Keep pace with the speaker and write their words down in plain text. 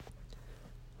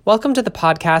Welcome to the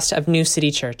podcast of New City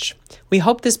Church. We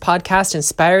hope this podcast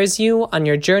inspires you on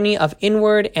your journey of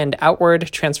inward and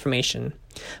outward transformation.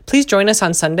 Please join us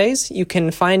on Sundays. You can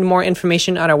find more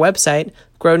information on our website,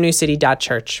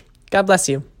 grownewcity.church. God bless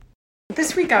you.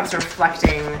 This week I was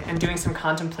reflecting and doing some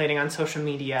contemplating on social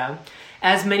media.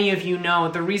 As many of you know,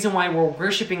 the reason why we're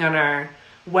worshiping on our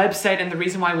website and the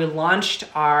reason why we launched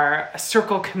our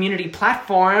Circle community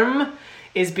platform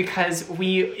is because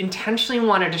we intentionally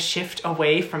wanted to shift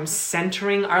away from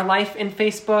centering our life in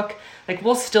Facebook. Like,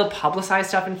 we'll still publicize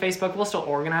stuff in Facebook, we'll still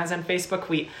organize on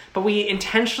Facebook, but we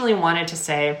intentionally wanted to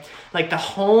say, like, the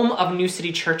home of New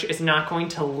City Church is not going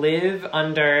to live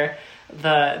under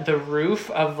the roof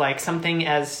of like something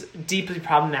as deeply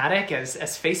problematic as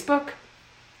Facebook.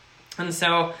 And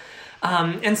so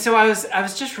I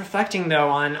was just reflecting though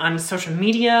on social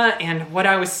media and what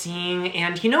I was seeing,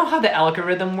 and you know how the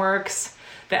algorithm works?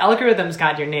 The algorithm's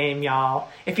got your name, y'all.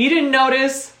 If you didn't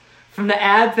notice from the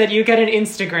ads that you get on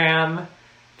Instagram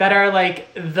that are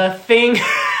like the thing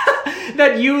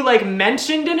that you like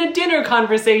mentioned in a dinner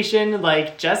conversation,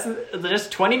 like just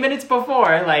 20 minutes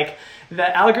before, like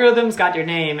the algorithm's got your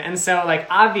name. And so like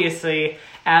obviously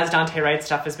as Daunte Wright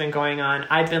stuff has been going on,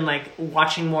 I've been like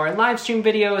watching more live stream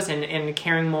videos and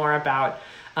caring more about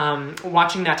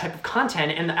watching that type of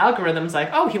content, and the algorithm's like,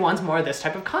 oh, he wants more of this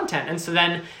type of content. And so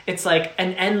then it's like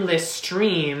an endless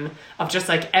stream of just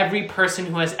like every person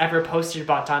who has ever posted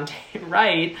about Daunte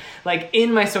Wright, like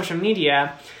in my social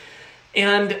media.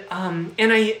 And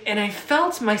I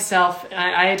felt myself,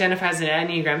 I identify as an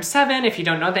Enneagram 7. If you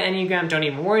don't know the Enneagram, don't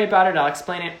even worry about it, I'll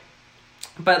explain it.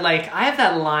 But like I have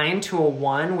that line to a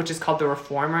 1, which is called the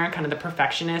reformer, kind of the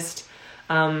perfectionist,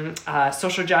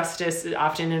 social justice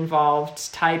often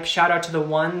involved type. Shout out to the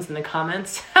ones in the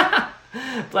comments.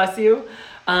 Bless you.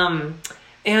 I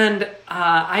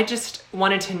just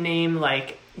wanted to name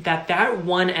like that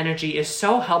 1 energy is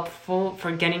so helpful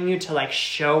for getting you to like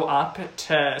show up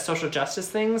to social justice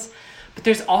things. But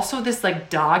there's also this like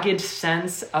dogged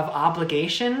sense of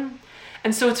obligation.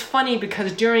 And so it's funny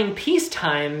because during peace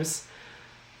times,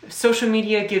 social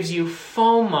media gives you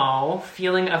FOMO,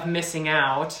 feeling of missing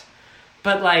out.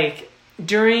 But like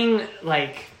during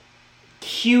like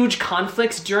huge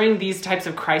conflicts, during these types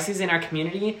of crises in our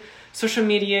community, social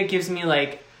media gives me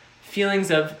like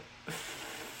feelings of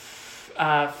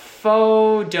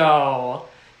FODO,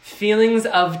 feelings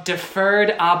of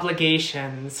deferred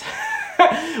obligations,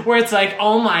 where it's like,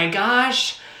 oh my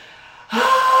gosh,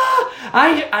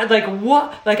 I like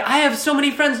what? Like I have so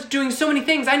many friends doing so many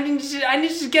things. I need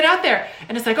to get out there,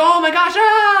 and it's like, oh my gosh,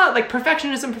 like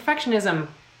perfectionism.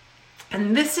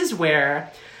 And this is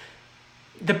where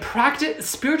the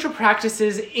spiritual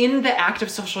practices in the act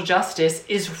of social justice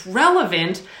is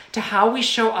relevant to how we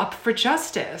show up for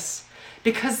justice.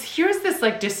 Because here's this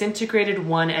like disintegrated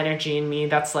 1 energy in me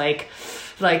that's like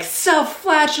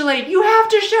self-flagellate. You have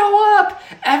to show up.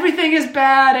 Everything is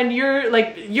bad, and you're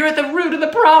at the root of the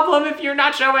problem if you're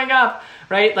not showing up,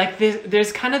 right? Like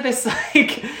there's kind of this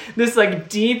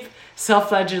deep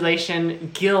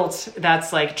self-flagellation guilt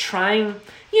that's like trying,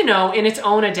 you know, in its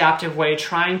own adaptive way,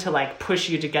 trying to like push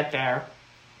you to get there.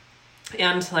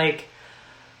 And like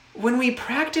when we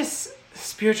practice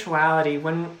spirituality,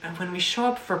 when we show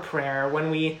up for prayer,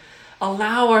 when we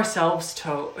allow ourselves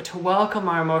to welcome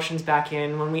our emotions back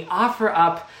in, when we offer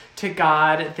up to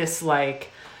God this like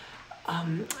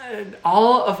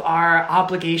all of our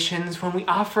obligations, when we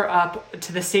offer up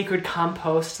to the sacred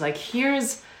compost, like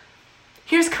here's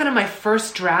kind of my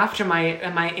first draft or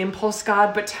my impulse,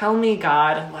 God, but tell me,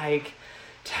 God, like,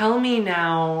 tell me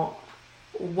now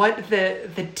what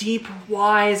the deep,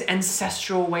 wise,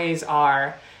 ancestral ways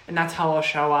are, and that's how I'll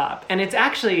show up. And it's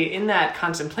actually in that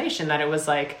contemplation that it was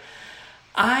like,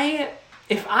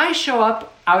 if I show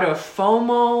up out of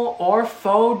FOMO or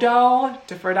FODO,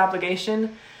 deferred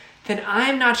obligation, then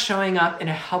I'm not showing up in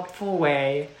a helpful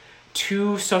way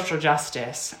to social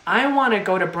justice. I want to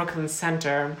go to Brooklyn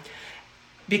Center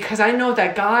because I know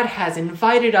that God has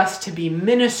invited us to be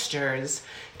ministers,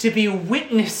 to be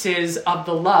witnesses of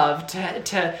the love,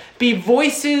 to be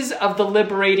voices of the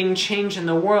liberating change in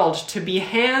the world, to be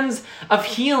hands of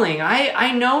healing.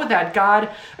 I know that God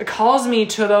calls me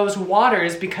to those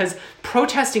waters because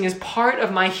protesting is part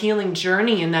of my healing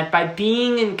journey, and that by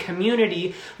being in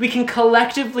community, we can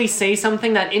collectively say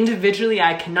something that individually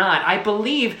I cannot. I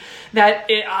believe that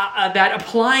that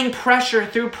applying pressure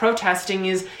through protesting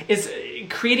is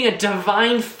creating a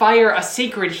divine fire, a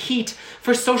sacred heat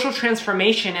for social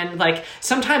transformation. And like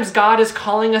sometimes God is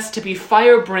calling us to be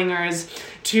fire bringers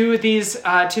to these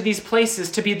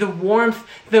places, to be the warmth,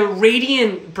 the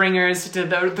radiant bringers, to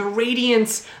the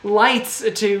radiance lights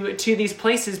to these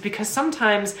places, because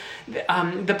sometimes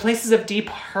the places of deep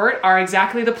hurt are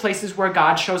exactly the places where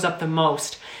God shows up the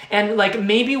most. And like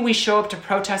maybe we show up to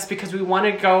protest because we want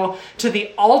to go to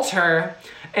the altar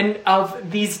and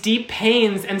of these deep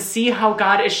pains and see how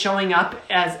God is showing up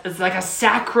as like a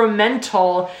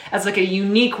sacramental, as like a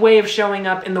unique way of showing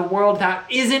up in the world that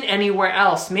isn't anywhere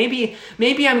else. Maybe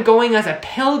I'm going as a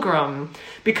pilgrim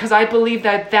because I believe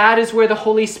that is where the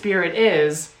Holy Spirit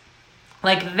is.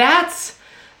 Like that's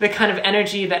the kind of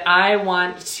energy that I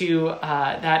want to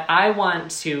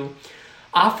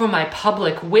offer my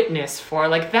public witness for.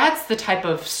 Like that's the type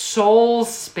of soul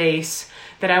space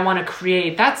that I want to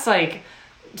create. That's like,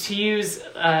 to use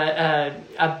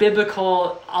a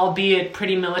biblical, albeit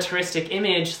pretty militaristic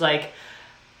image, like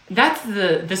that's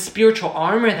the spiritual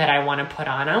armor that I want to put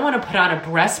on. I want to put on a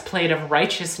breastplate of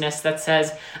righteousness that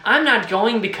says, I'm not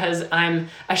going because I'm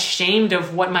ashamed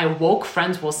of what my woke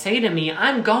friends will say to me.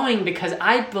 I'm going because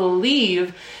I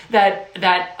believe that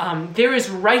there is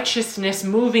righteousness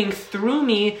moving through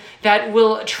me that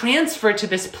will transfer to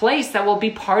this place that will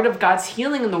be part of God's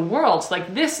healing in the world.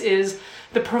 Like this is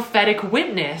the prophetic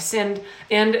witness. And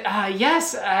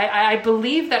yes, I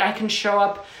believe that I can show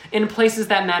up in places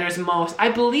that matters most. I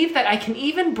believe that I can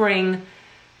even bring,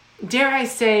 dare I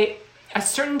say, a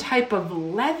certain type of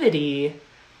levity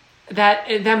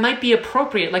that might be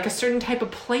appropriate, like a certain type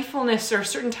of playfulness or a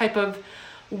certain type of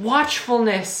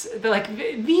watchfulness. Like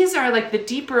these are like the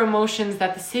deeper emotions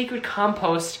that the sacred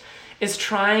compost is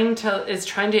trying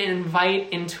to invite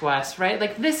into us, right?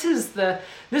 Like this is the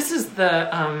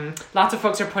lots of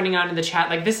folks are pointing out in the chat,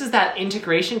 like this is that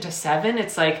integration to 7.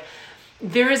 It's like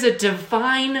there is a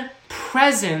divine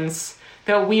presence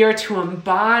that we are to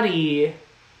embody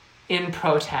in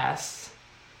protest.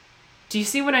 Do you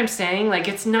see what I'm saying? Like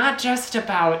it's not just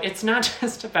about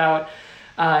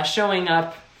showing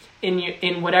up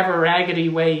in whatever raggedy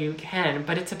way you can,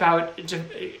 but it's about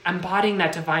embodying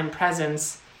that divine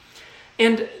presence.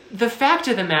 And the fact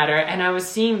of the matter, and I was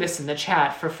seeing this in the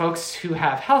chat for folks who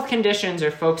have health conditions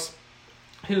or folks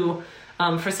who,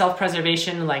 for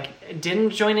self-preservation, like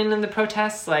didn't join in the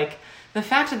protests, like the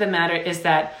fact of the matter is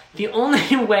that the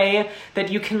only way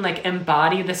that you can like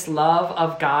embody this love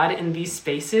of God in these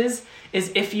spaces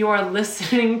is if you are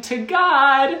listening to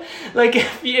God. Like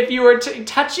if you are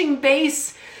touching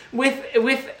base with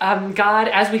God,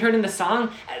 as we heard in the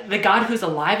song, the God who's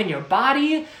alive in your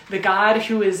body, the God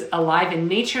who is alive in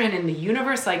nature and in the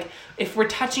universe. Like if we're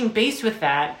touching base with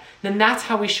that, then that's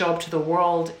how we show up to the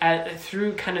world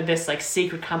through kind of this like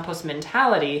sacred compost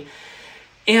mentality.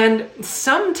 And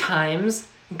sometimes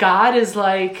God is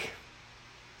like,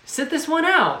 sit this one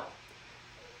out.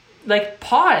 Like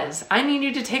pause. I need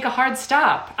you to take a hard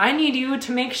stop. I need you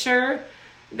to make sure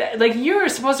like you're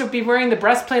supposed to be wearing the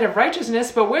breastplate of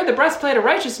righteousness, but wear the breastplate of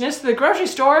righteousness to the grocery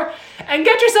store and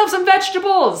get yourself some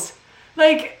vegetables.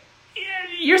 Like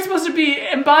you're supposed to be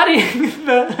embodying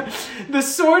the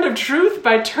sword of truth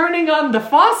by turning on the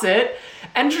faucet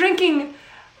and drinking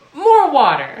more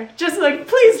water. Just like,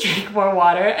 please drink more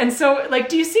water. And so like,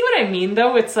 do you see what I mean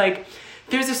though? It's like,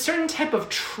 there's a certain type of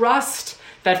trust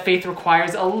that faith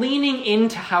requires, a leaning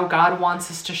into how God wants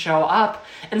us to show up.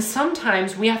 And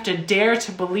sometimes we have to dare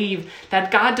to believe that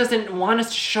God doesn't want us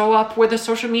to show up where the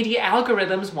social media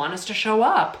algorithms want us to show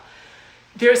up.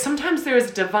 Sometimes there is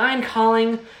a divine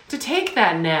calling to take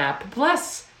that nap.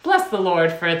 Bless the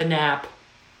Lord for the nap.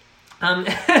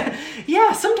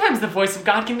 Yeah, sometimes the voice of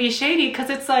God can be shady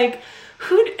because it's like,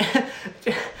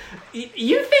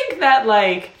 you think that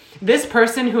like, this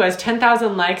person who has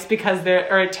 10,000 likes because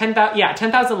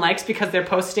 10,000 likes because they're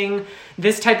posting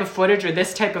this type of footage or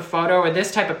this type of photo or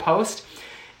this type of post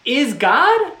is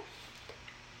God?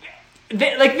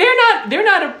 They're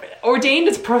not ordained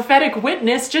as prophetic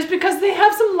witness just because they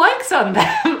have some likes on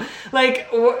them. Like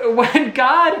what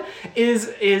God is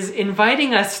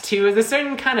inviting us to is a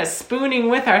certain kind of spooning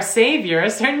with our Savior,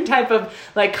 a certain type of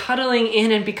like cuddling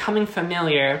in and becoming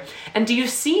familiar. And do you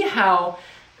see how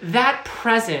that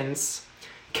presence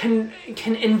can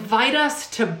invite us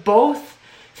to both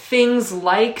things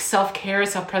like self-care,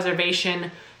 self-preservation,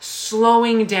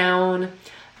 slowing down,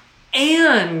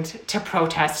 and to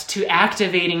protest, to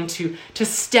activating, to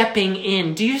stepping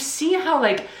in? Do you see how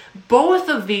like both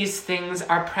of these things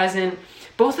are present?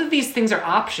 Both of these things are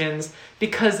options,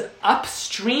 because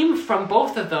upstream from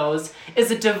both of those is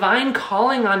a divine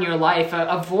calling on your life,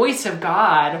 a voice of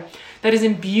God that is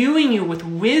imbuing you with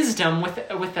wisdom, with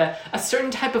a certain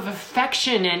type of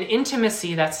affection and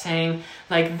intimacy that's saying,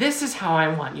 like, this is how I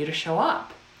want you to show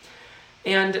up.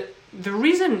 And the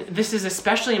reason this is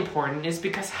especially important is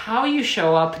because how you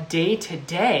show up day to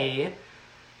day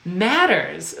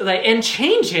matters, and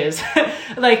changes.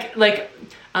 Let's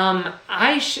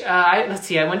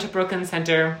see, I went to Brooklyn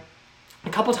Center a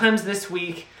couple times this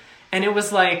week, and it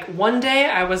was like one day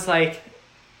I was like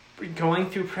going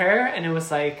through prayer, and it was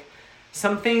like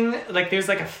something like there's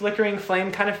like a flickering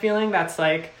flame kind of feeling that's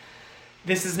like,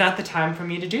 this is not the time for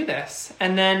me to do this.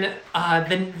 And then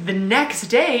the next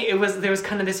day there was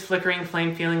kind of this flickering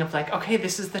flame feeling of like, okay,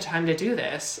 this is the time to do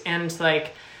this. And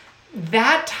like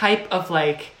that type of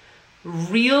like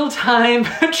real-time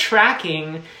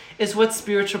tracking is what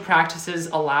spiritual practices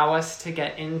allow us to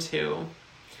get into.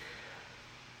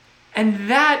 And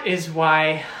that is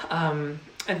why,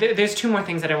 there's two more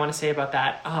things that I want to say about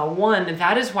that. One,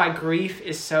 that is why grief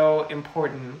is so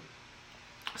important.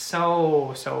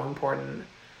 So important.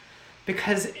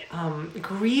 Because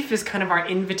grief is kind of our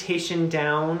invitation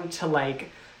down to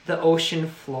like the ocean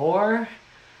floor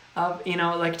of,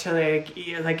 like to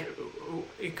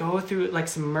like go through like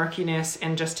some murkiness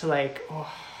and just to like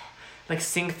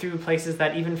sink through places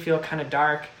that even feel kind of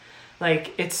dark.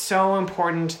 Like it's so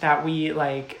important that we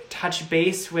like touch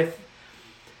base with,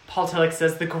 Paul Tillich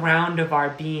says, the ground of our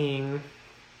being.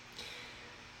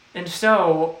 And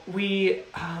so we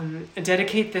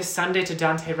dedicate this Sunday to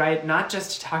Daunte Wright, not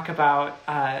just to talk about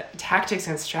tactics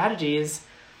and strategies,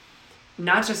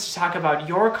 not just to talk about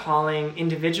your calling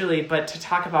individually, but to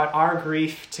talk about our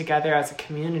grief together as a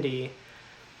community,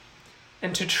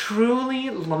 and to truly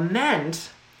lament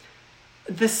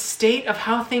the state of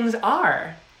how things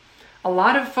are. A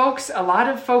lot of folks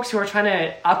who are trying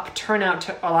to turn out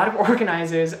to, a lot of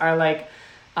organizers are like,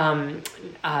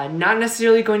 not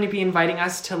necessarily going to be inviting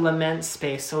us to lament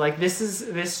space. So like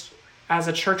this as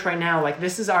a church right now, like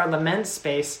this is our lament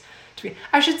space.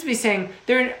 I should be saying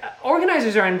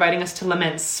organizers are inviting us to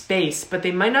lament space, but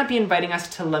they might not be inviting us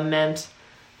to lament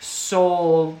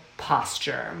soul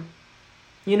posture.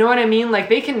 You know what I mean? Like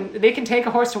they can take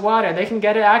a horse to water, they can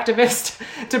get an activist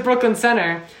to Brooklyn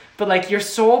Center, but like your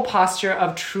soul posture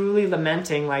of truly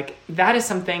lamenting, like that is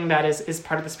something that is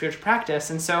part of the spiritual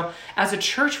practice. And so as a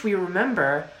church, we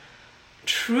remember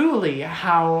truly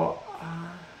how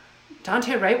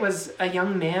Daunte Wright was a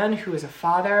young man who was a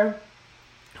father,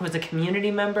 who was a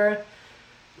community member.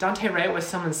 Daunte Wright was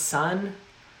someone's son.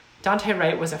 Daunte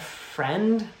Wright was a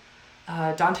friend.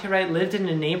 Daunte Wright lived in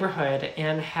a neighborhood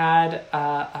and had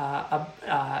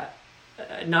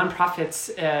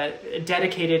nonprofits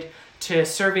dedicated to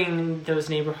serving those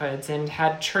neighborhoods, and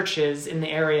had churches in the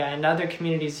area and other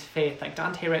communities of faith. Like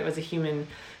Daunte Wright was a human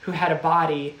who had a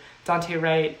body. Daunte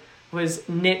Wright was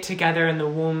knit together in the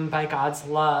womb by God's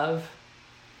love.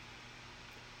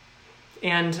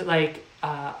 And like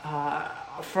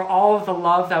for all of the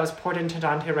love that was poured into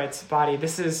Daunte Wright's body,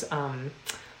 this is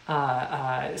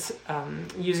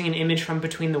using an image from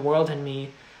Between the World and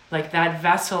Me, like that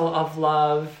vessel of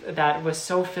love that was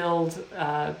so filled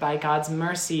by God's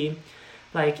mercy,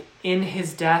 like in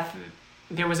his death,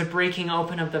 there was a breaking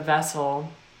open of the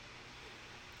vessel,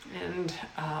 and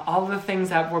all the things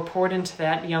that were poured into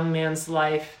that young man's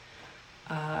life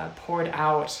poured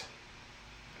out.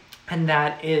 And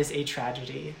that is a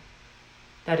tragedy.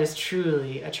 That is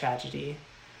truly a tragedy.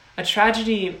 A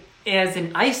tragedy as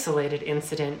an isolated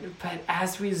incident, but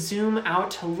as we zoom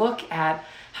out to look at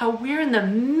how we're in the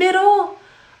middle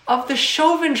of the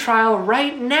Chauvin trial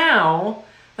right now,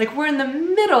 like we're in the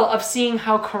middle of seeing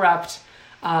how corrupt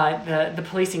the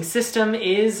policing system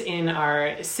is in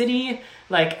our city,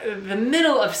 like the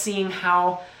middle of seeing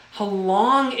how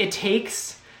long it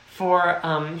takes for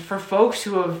folks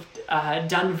who have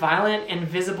done violent and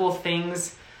visible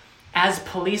things as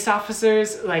police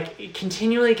officers, like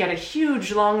continually get a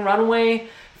huge long runway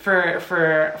for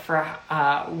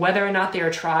whether or not they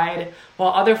are tried,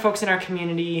 while other folks in our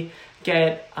community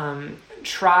get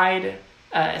tried,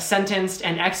 sentenced,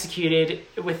 and executed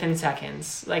within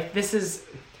seconds. Like this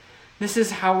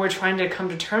is how we're trying to come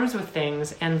to terms with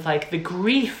things, and like the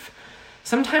grief,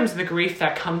 sometimes the grief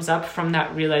that comes up from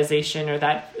that realization or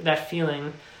that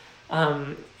feeling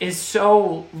is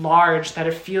so large that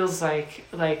it feels like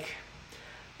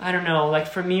I don't know, like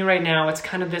for me right now, it's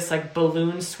kind of this like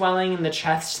balloon swelling in the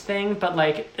chest thing, but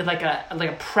like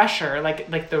a pressure,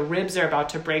 like the ribs are about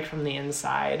to break from the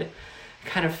inside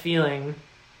kind of feeling.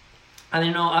 And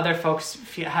I know other folks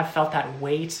have felt that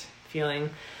weight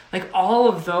feeling. Like all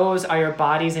of those are your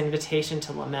body's invitation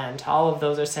to lament. All of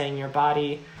those are saying your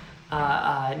body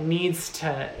needs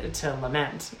to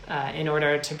lament in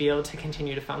order to be able to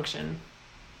continue to function.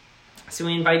 So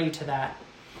we invite you to that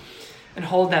and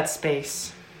hold that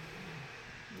space.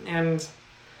 And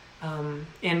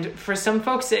And for some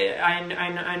folks,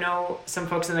 I know some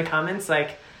folks in the comments,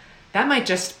 like, that might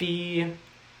just be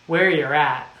where you're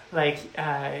at. Like,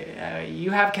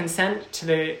 you have consent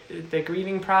to the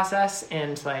grieving process,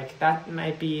 and like that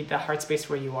might be the heart space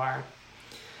where you are.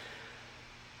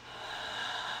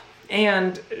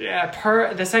 And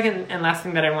per the second and last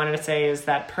thing that I wanted to say is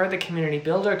that per the community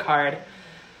builder card,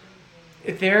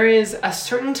 there is a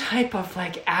certain type of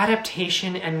like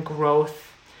adaptation and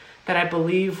growth that I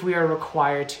believe we are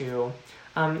required to.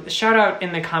 Shout out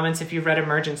in the comments if you've read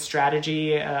Emergent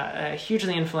Strategy, a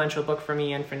hugely influential book for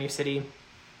me and for New City.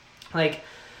 Like,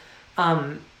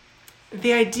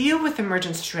 the idea with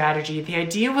emergent strategy, the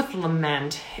idea with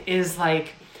lament is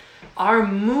like, our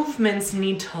movements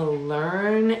need to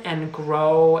learn and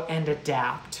grow and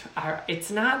adapt.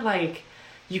 It's not like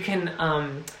you can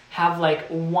have like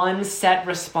one set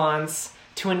response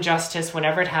to injustice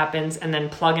whenever it happens and then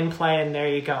plug and play and there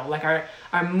you go. Like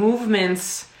our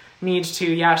movements need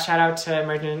to, shout out to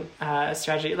emergent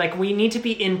strategy. Like, we need to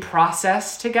be in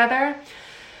process together,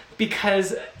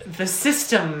 because the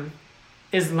system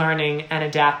is learning and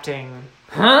adapting.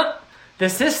 The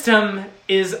system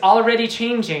is already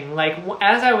changing. Like,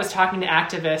 as I was talking to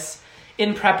activists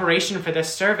in preparation for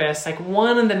this service, like,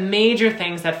 one of the major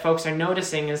things that folks are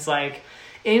noticing is, like,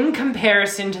 in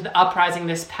comparison to the uprising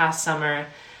this past summer,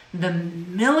 the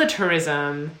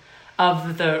militarism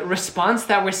of the response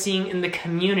that we're seeing in the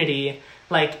community,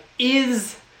 like,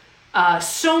 is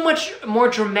so much more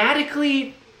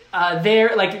dramatically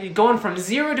there, like, going from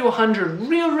 0 to 100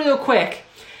 real quick.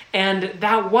 And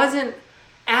that wasn't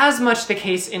as much the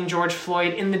case in George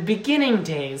Floyd in the beginning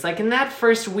days. Like, in that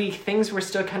first week, things were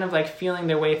still kind of like feeling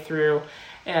their way through,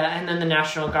 and then the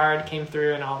National Guard came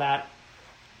through and all that.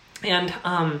 And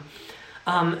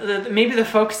maybe the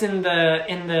folks in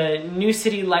the New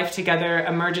City Life Together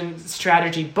Emergent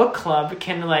Strategy Book Club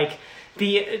can like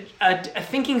be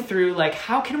thinking through, like,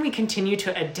 how can we continue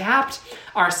to adapt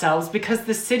ourselves, because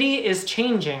the city is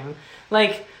changing.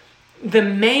 Like, the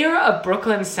mayor of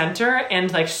Brooklyn Center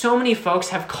and like so many folks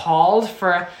have called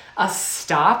for a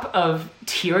stop of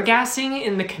tear gassing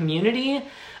in the community,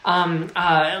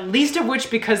 least of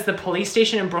which because the police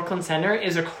station in Brooklyn Center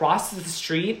is across the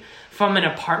street from an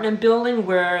apartment building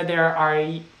where there are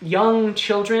young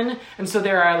children, and so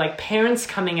there are like parents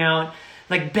coming out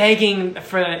like begging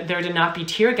for there to not be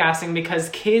tear gassing because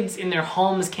kids in their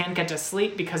homes can't get to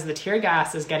sleep because the tear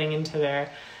gas is getting into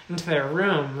their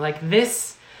room. Like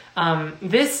this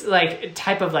like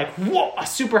type of like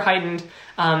super heightened,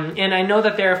 and I know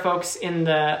that there are folks in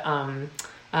the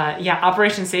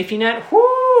Operation Safety Net.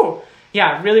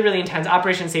 Really intense.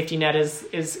 Operation Safety Net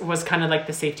was kind of like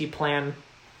the safety plan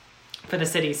for the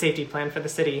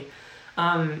city.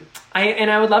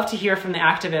 I would love to hear from the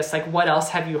activists, like, what else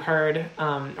have you heard,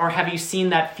 or have you seen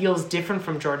that feels different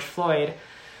from George Floyd?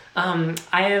 I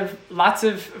have lots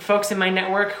of folks in my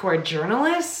network who are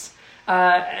journalists,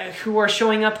 who are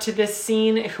showing up to this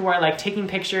scene, who are like taking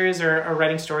pictures or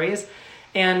writing stories,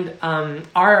 and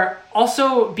are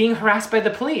also being harassed by the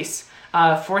police,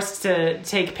 forced to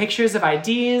take pictures of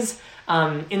IDs,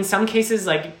 in some cases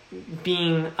like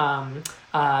being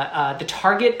the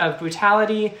target of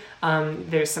brutality.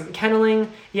 There's some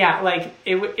kenneling.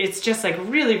 It's just like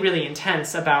really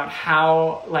intense about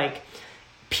how like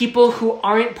people who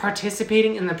aren't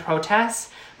participating in the protests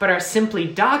but are simply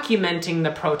documenting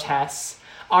the protests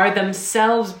are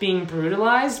themselves being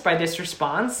brutalized by this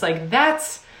response. Like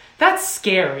that's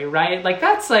scary, right? Like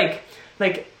that's like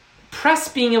press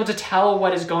being able to tell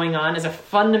what is going on is a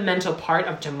fundamental part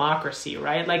of democracy,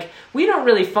 right? Like, we don't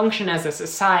really function as a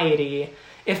society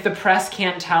if the press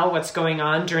can't tell what's going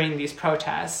on during these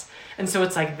protests. And so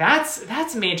it's like, that's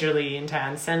majorly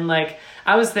intense. And like,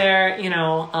 I was there,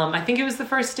 I think it was the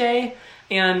first day,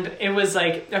 and it was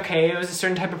like, okay, it was a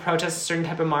certain type of protest, a certain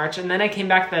type of march. And then I came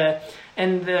back the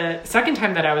second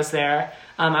time that I was there,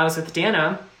 I was with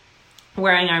Dana,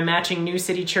 wearing our matching New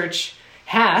City Church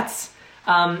hats.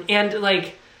 And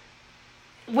like,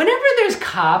 whenever there's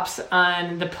cops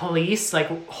on the police, like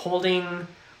holding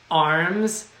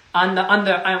arms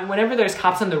whenever there's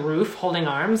cops on the roof holding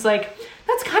arms, like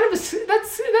that's kind of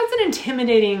that's an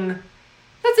intimidating,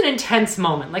 that's an intense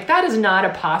moment. Like, that is not a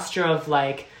posture of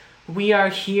like, we are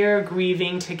here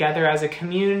grieving together as a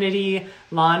community,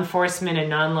 law enforcement and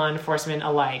non-law enforcement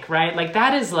alike, right? Like,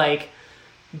 that is like,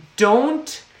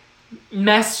 don't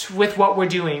mess with what we're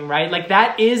doing, right? Like,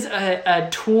 that is a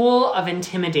tool of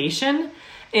intimidation.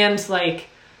 And like,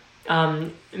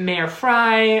 Mayor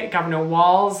Fry, Governor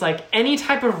Walz, like any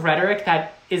type of rhetoric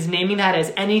that is naming that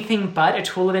as anything but a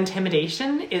tool of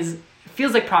intimidation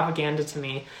feels like propaganda to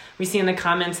me. We see in the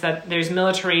comments that there's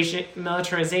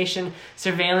militarization,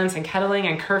 surveillance, and kettling,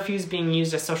 and curfews being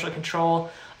used as social control.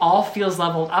 All feels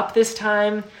leveled up this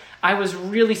time. I was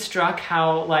really struck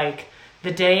how, like,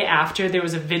 the day after there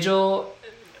was a vigil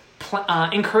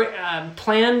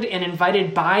planned and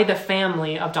invited by the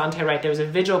family of Daunte Wright. There was a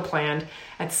vigil planned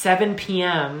at 7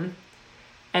 p.m.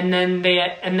 And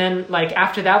then like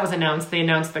after that was announced, they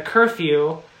announced the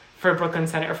curfew for Brooklyn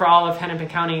Center, for all of Hennepin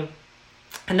County.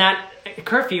 And that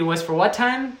curfew was for what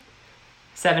time?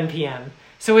 7 p.m.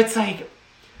 So it's like,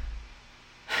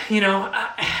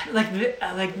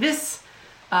 this.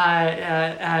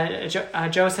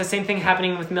 Joe says same thing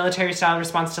happening with military style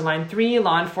response to line 3.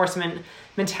 Law enforcement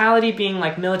mentality being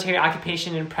like military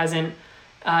occupation and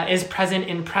is present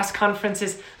in press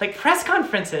conferences. Like press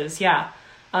conferences, yeah.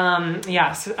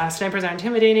 Snipers are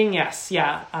intimidating, yes,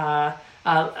 yeah.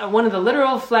 One of the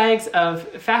literal flags of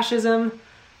fascism.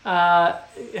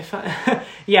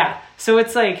 Yeah. So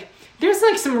it's like there's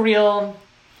some real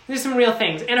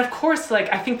things. And of course,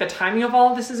 like, I think the timing of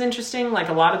all of this is interesting. Like,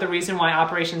 a lot of the reason why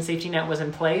Operation Safety Net was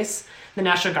in place, the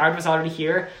National Guard was already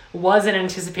here, was in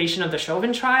anticipation of the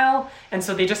Chauvin trial. And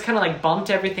so they just kind of like bumped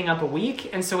everything up a week.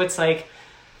 And so it's like,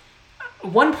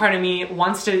 one part of me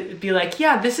wants to be like,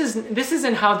 yeah, this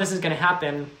isn't how this is going to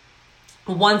happen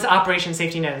once Operation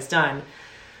Safety Net is done.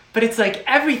 But it's like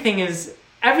everything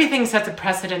sets a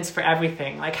precedence for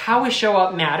everything. Like, how we show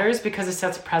up matters because it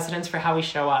sets a precedence for how we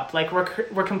show up. Like,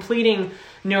 we're completing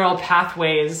neural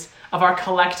pathways of our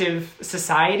collective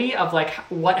society of like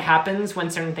what happens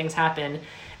when certain things happen.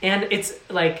 And it's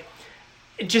like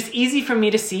just easy for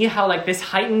me to see how like this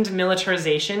heightened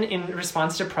militarization in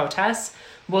response to protests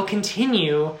will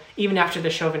continue even after the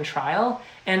Chauvin trial.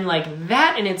 And like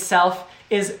that in itself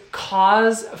is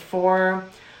cause for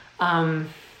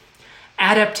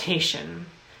adaptation,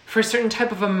 for a certain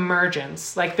type of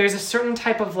emergence. Like there's a certain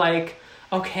type of like,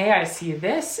 okay, I see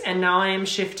this and now I am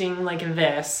shifting like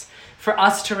this for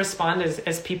us to respond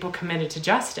as people committed to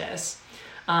justice.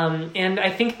 And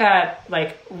I think that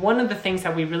like one of the things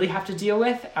that we really have to deal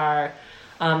with are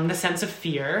the sense of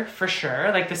fear, for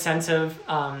sure. Like the sense of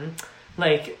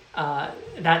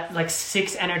that like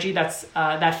sixth energy, that's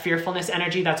that fearfulness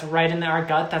energy that's right in our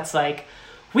gut. That's like,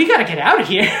 we got to get out of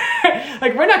here.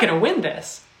 Like, we're not going to win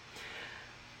this.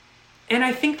 And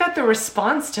I think that the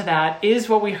response to that is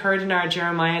what we heard in our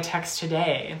Jeremiah text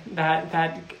today,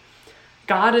 that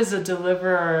God is a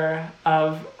deliverer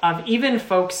of even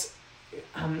folks,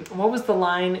 what was the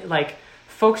line? Like,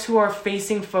 folks who are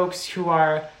facing folks who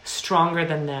are stronger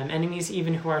than them, enemies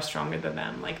even who are stronger than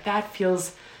them. Like, that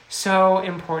feels so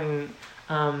important.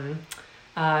 And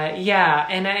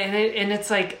it's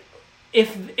like,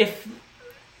 if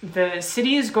the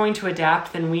city is going to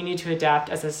adapt, then we need to adapt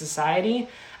as a society.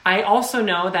 I also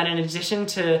know that in addition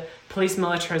to police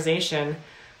militarization,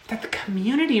 that the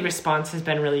community response has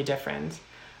been really different.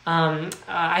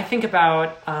 I think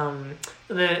about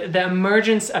the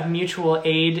emergence of mutual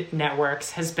aid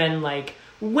networks has been like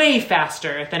way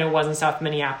faster than it was in South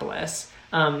Minneapolis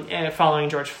following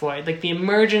George Floyd. Like the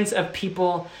emergence of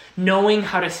people knowing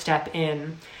how to step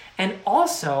in, and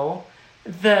also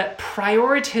the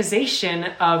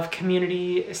prioritization of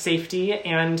community safety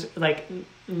and like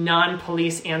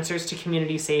non-police answers to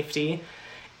community safety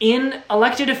in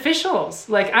elected officials.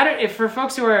 Like, if for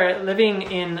folks who are living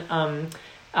in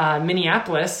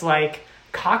Minneapolis, like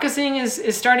caucusing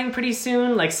is starting pretty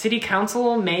soon. Like city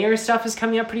council, mayor stuff is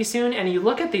coming up pretty soon. And you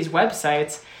look at these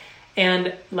websites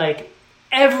and like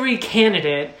every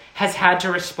candidate has had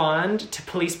to respond to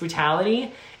police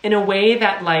brutality in a way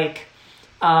that like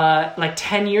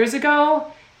 10 years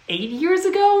ago, 8 years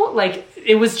ago, like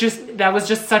that was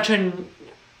just such a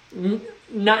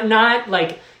not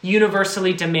like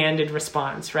universally demanded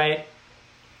response, right?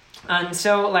 And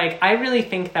so like I really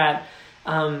think that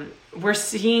we're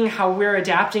seeing how we're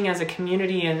adapting as a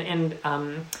community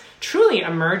and truly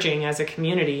emerging as a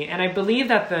community. And I believe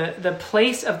that the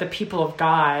place of the people of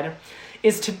God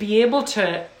is to be able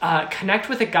to connect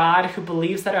with a God who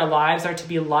believes that our lives are to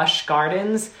be lush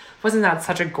gardens. Wasn't that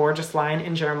such a gorgeous line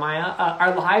in Jeremiah?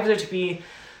 Our lives are to be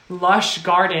lush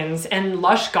gardens, and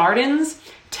lush gardens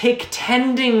take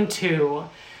tending to.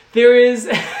 There is,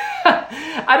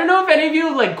 I don't know if any of you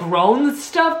have like grown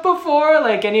stuff before,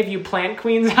 like any of you plant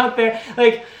queens out there,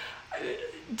 like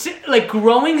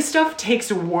growing stuff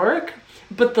takes work,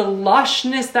 but the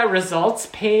lushness that results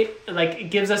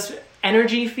gives us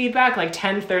energy feedback like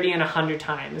 10, 30, and 100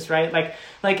 times, right?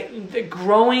 Like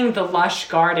growing the lush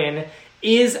garden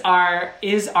is our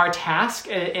task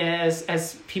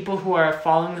as people who are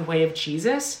following the way of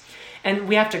Jesus. And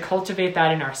we have to cultivate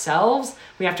that in ourselves.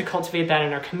 We have to cultivate that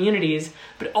in our communities.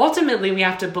 But ultimately, we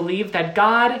have to believe that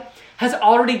God has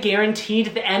already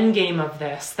guaranteed the end game of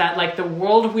this, that like the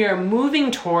world we are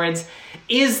moving towards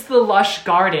is the lush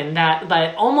garden,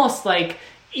 that almost like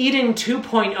Eden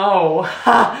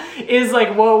 2.0 is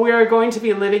like what we are going to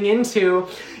be living into.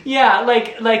 Yeah,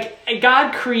 like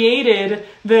God created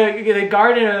the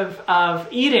Garden of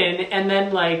Eden, and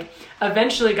then like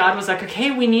eventually God was like, okay,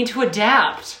 we need to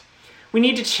adapt. We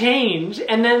need to change.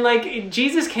 And then like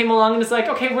Jesus came along and was like,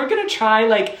 okay, we're going to try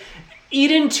like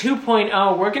Eden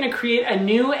 2.0, we're going to create a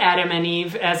new Adam and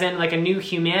Eve, as in like a new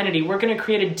humanity. We're going to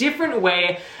create a different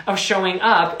way of showing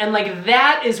up. And like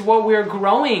that is what we're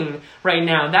growing right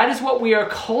now. That is what we are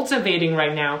cultivating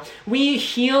right now. We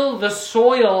heal the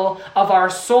soil of our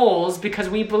souls because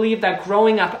we believe that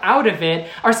growing up out of it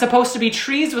are supposed to be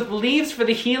trees with leaves for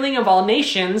the healing of all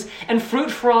nations and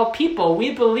fruit for all people.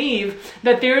 We believe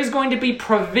that there is going to be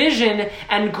provision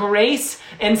and grace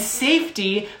and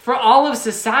safety for all of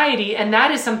society, and that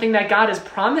is something that God has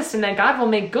promised and that God will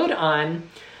make good on.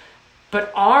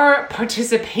 But our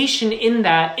participation in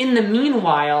that, in the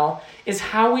meanwhile, is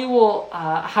how we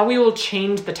will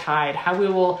change the tide, how we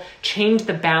will change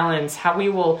the balance, how we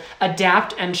will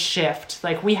adapt and shift.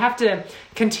 Like we have to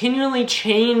continually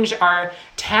change our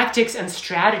tactics and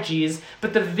strategies,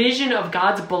 but the vision of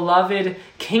God's beloved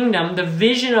kingdom, the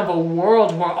vision of a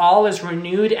world where all is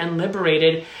renewed and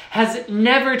liberated, has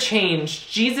never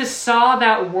changed. Jesus saw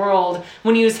that world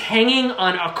when he was hanging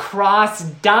on a cross,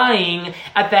 dying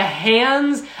at the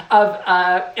hands of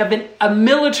a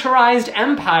militarized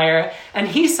empire, and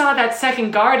he saw that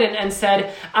second garden and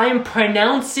said, I am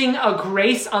pronouncing a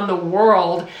grace on the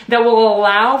world that will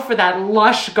allow for that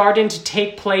lush garden to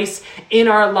take place in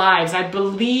our lives. I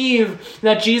believe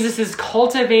that Jesus is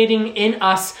cultivating in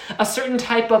us a certain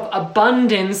type of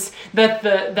abundance that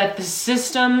the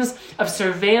systems of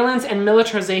surveillance and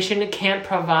militarization can't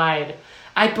provide.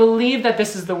 I believe that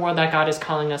this is the world that God is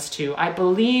calling us to. I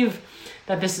believe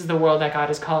that this is the world that God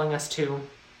is calling us to.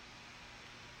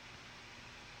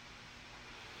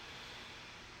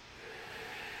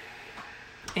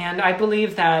 And I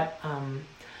believe that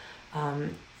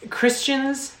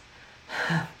Christians,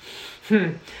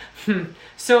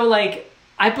 so like,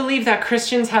 I believe that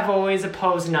Christians have always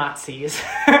opposed Nazis.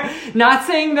 Not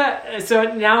saying that,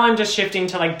 so now I'm just shifting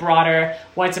to like broader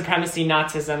white supremacy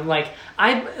Nazism. Like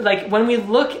when we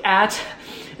look at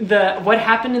what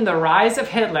happened in the rise of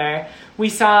Hitler, we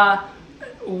saw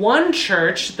one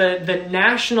church, the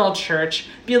national church,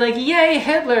 be like, yay,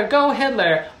 Hitler, go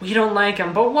Hitler. We don't like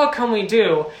him, but what can we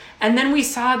do? And then we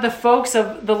saw the folks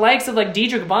of the likes of like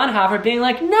Dietrich Bonhoeffer being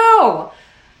like, no,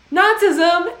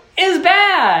 Nazism is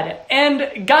bad.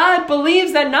 And God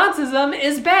believes that Nazism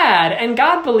is bad. And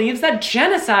God believes that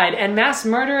genocide and mass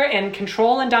murder and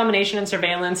control and domination and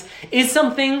surveillance is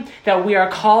something that we are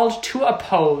called to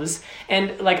oppose.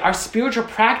 And like our spiritual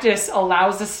practice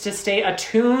allows us to stay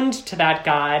attuned to that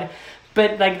God.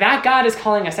 But like that God is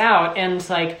calling us out. And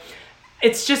like,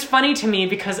 it's just funny to me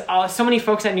because so many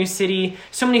folks at New City,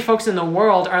 so many folks in the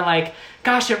world are like,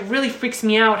 gosh, it really freaks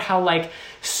me out how like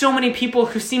so many people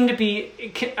who seem to be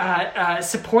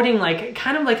supporting like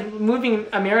kind of like moving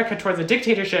America towards a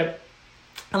dictatorship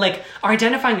like are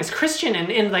identifying as Christian,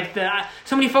 and like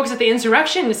so many folks at the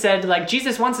insurrection said like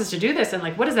Jesus wants us to do this, and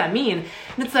like what does that mean?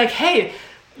 And it's like, hey,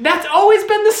 that's always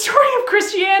been the story of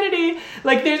Christianity.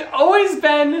 Like there's always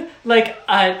been like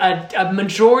a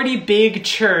majority big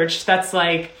church that's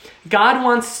like, God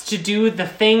wants to do the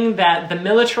thing that the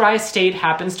militarized state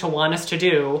happens to want us to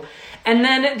do. And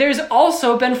then there's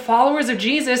also been followers of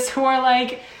Jesus who are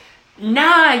like,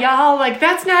 nah, y'all, like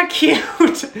that's not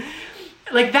cute.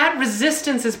 Like that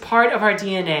resistance is part of our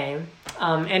DNA.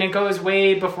 And it goes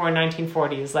way before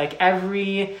 1940s. Like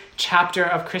every chapter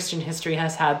of Christian history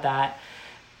has had that.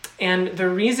 And the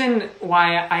reason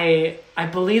why I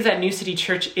believe that New City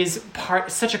Church is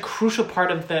such a crucial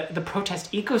part of the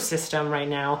protest ecosystem right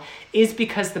now is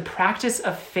because the practice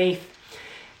of faith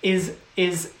is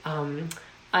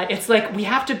it's like we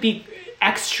have to be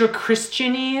extra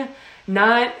Christian-y,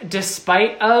 not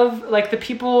despite of like the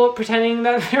people pretending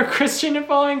that they're Christian and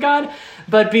following God,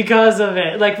 but because of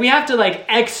it. Like we have to like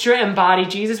extra embody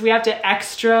Jesus. We have to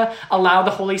extra allow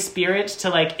the Holy Spirit to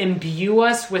like imbue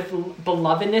us with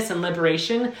belovedness and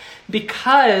liberation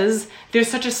because there's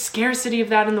such a scarcity of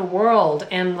that in the world.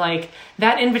 And like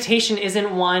that invitation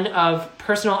isn't one of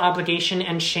personal obligation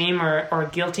and shame or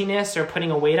guiltiness or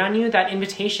putting a weight on you. That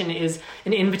invitation is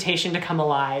an invitation to come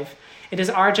alive. It is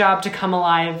our job to come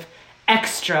alive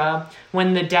extra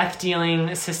when the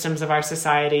death-dealing systems of our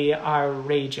society are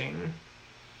raging.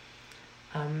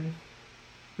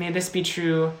 May this be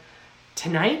true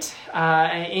tonight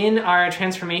in our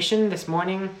transformation this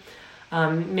morning.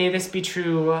 May this be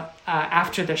true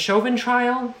after the Chauvin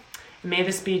trial. May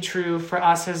this be true for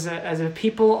us as a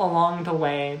people along the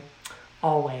way,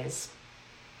 always.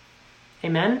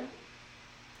 Amen?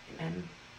 Amen.